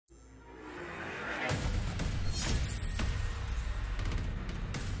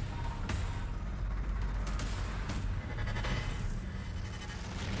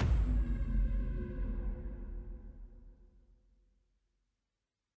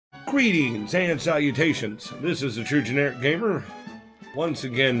Greetings and salutations. This is the True Generic Gamer, once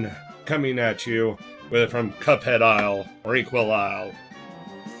again coming at you from Cuphead Isle, or Equal Isle.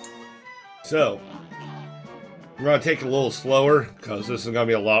 So, we're going to take it a little slower, because this is going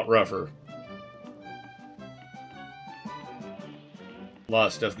to be a lot rougher. A lot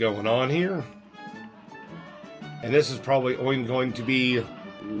of stuff going on here. And this is probably only going to be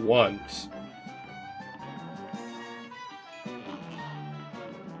once.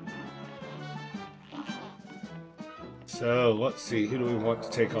 So, let's see, who do we want to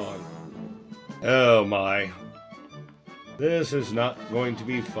take on? Oh my. This is not going to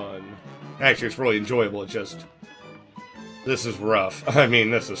be fun. Actually, it's really enjoyable, it's just... this is rough. I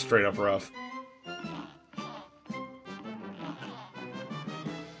mean, this is straight up rough.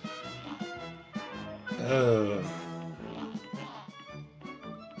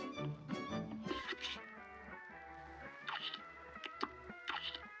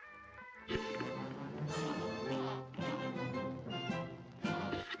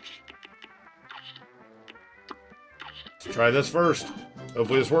 Let's try this first.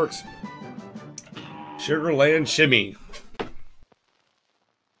 Hopefully this works. Sugarland Shimmy.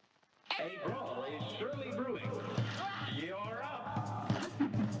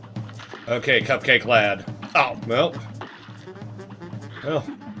 Okay, Cupcake Lad. Oh, well. Well,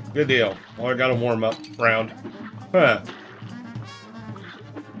 good deal. Well, I got a warm-up round. Huh.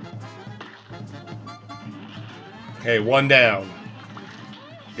 Okay, one down.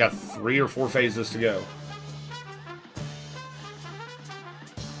 Got 3 or 4 phases to go.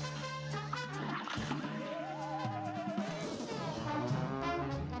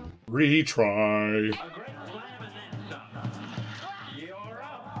 Retry.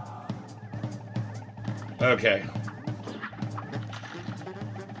 Okay.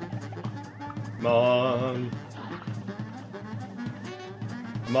 Come on.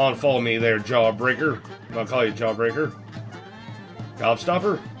 Come on, follow me there, Jawbreaker. I'll call you Jawbreaker.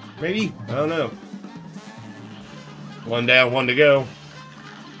 Gobstopper? Maybe? I don't know. One down, one to go.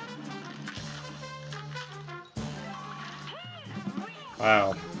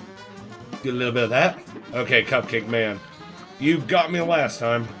 Wow. Get a little bit of that. Okay, Cupcake Man. You got me last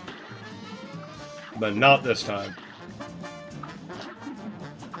time. But not this time.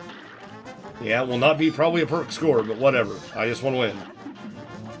 Yeah, it will not be probably a perk score, but whatever. I just want to win.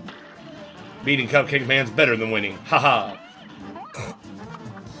 Beating Cupcake Man's better than winning. Haha.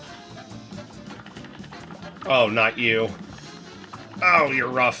 Oh, not you. Oh, you're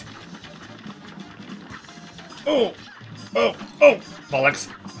rough. Oh. Oh. Oh.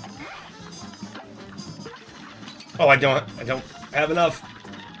 Bollocks. Oh, I don't have enough.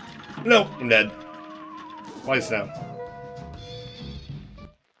 Nope, I'm dead. Twice now.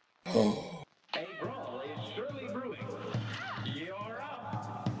 Oh.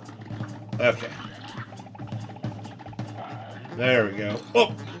 Okay. There we go.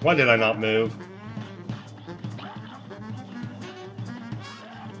 Oh, why did I not move?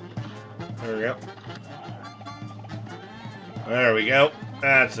 There we go. There we go.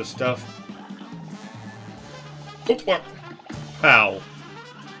 That's the stuff. Oh, ow.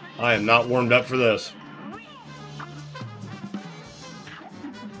 I am not warmed up for this.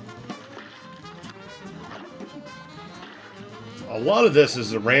 A lot of this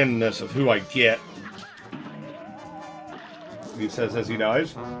is the randomness of who I get. He says as he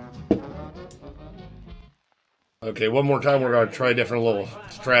dies. Okay, one more time we're going to try a different little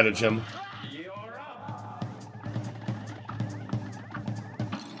stratagem.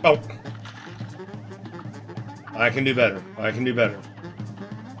 Oh. I can do better. I can do better.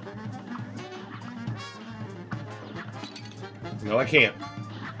 No, I can't.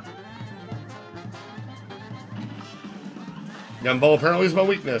 Gumball apparently is my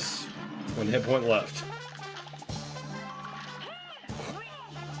weakness. 1 hit point left.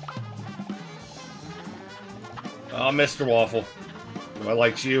 Oh, Mr. Waffle. Nobody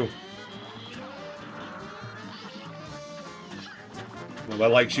likes you.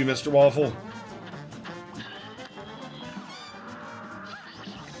 Nobody likes you, Mr. Waffle.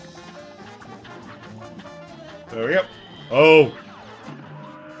 There we go. Oh.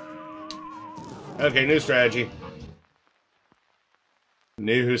 Okay, new strategy.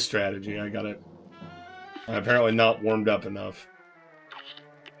 New strategy, I got it. I'm apparently not warmed up enough.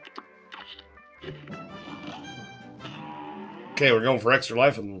 Okay, we're going for extra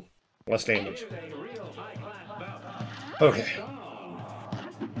life and less damage. Okay.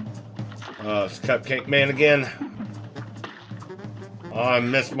 It's Cupcake Man again. Oh, I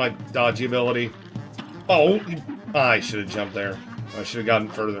missed my dodgy ability. Oh, I should have jumped there. I should have gotten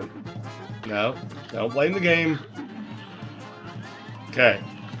further. No, don't blame the game. Okay.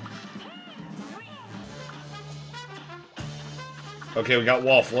 Okay, we got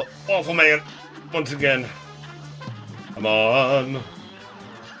Waffle. Waffle Man. Once again. Come on.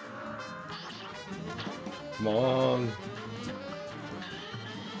 Come on.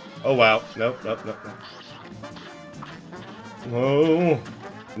 Oh, wow. Nope, nope, nope, nope. Oh.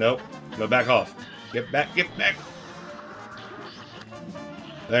 Nope. No, back off. Get back, get back.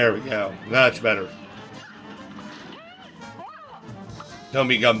 There we go. Much better. Don't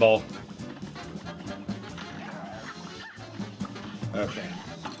be Gumball. Okay.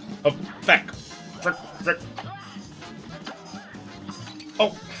 Oh, feck. Frick, frick.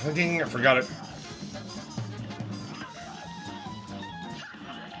 Oh, dang, I forgot it.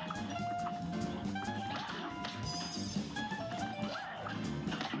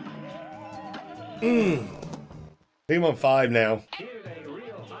 Team on 5 now.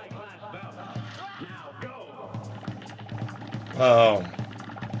 Oh.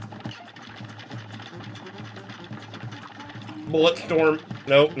 Bullet storm.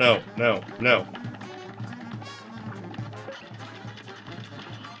 No, no, no, no.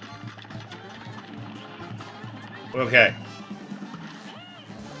 Okay.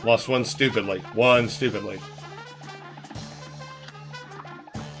 Lost one stupidly. One stupidly.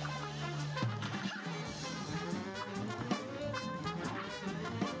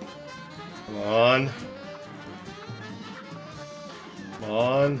 Come on. Come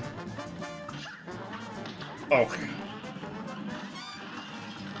on. Okay.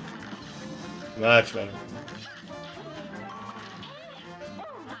 Much better.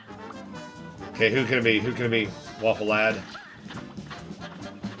 Okay, who can it be? Who can it be? Waffle Lad.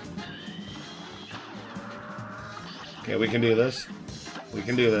 Okay, we can do this. We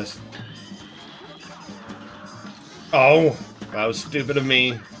can do this. Oh, that was stupid of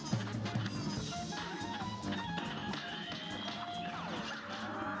me.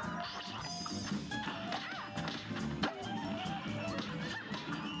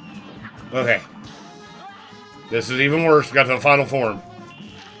 Okay. This is even worse. We got to the final form.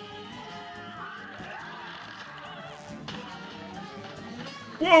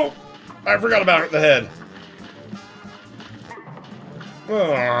 Whoa! I forgot about the head.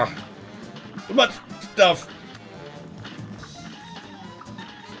 Too much stuff.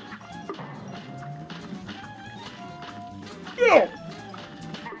 No!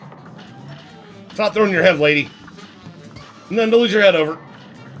 Stop throwing your head, lady. And then to lose your head over.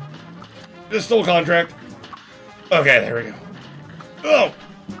 Just stole contract. Okay, there we go. Oh!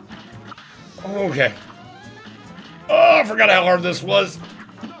 Okay. Oh, I forgot how hard this was.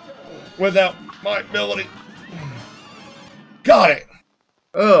 Without my ability. Got it!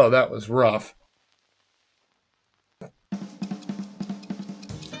 Oh, that was rough.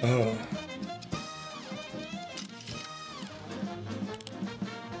 Oh.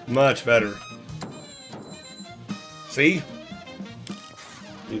 Much better. See?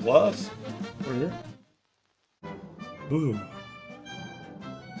 He lost. Here. Ooh.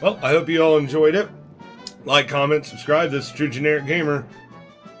 Well, I hope you all enjoyed it. Like, comment, subscribe. This is True Generic Gamer.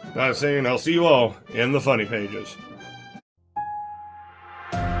 Not saying I'll see you all in the funny pages.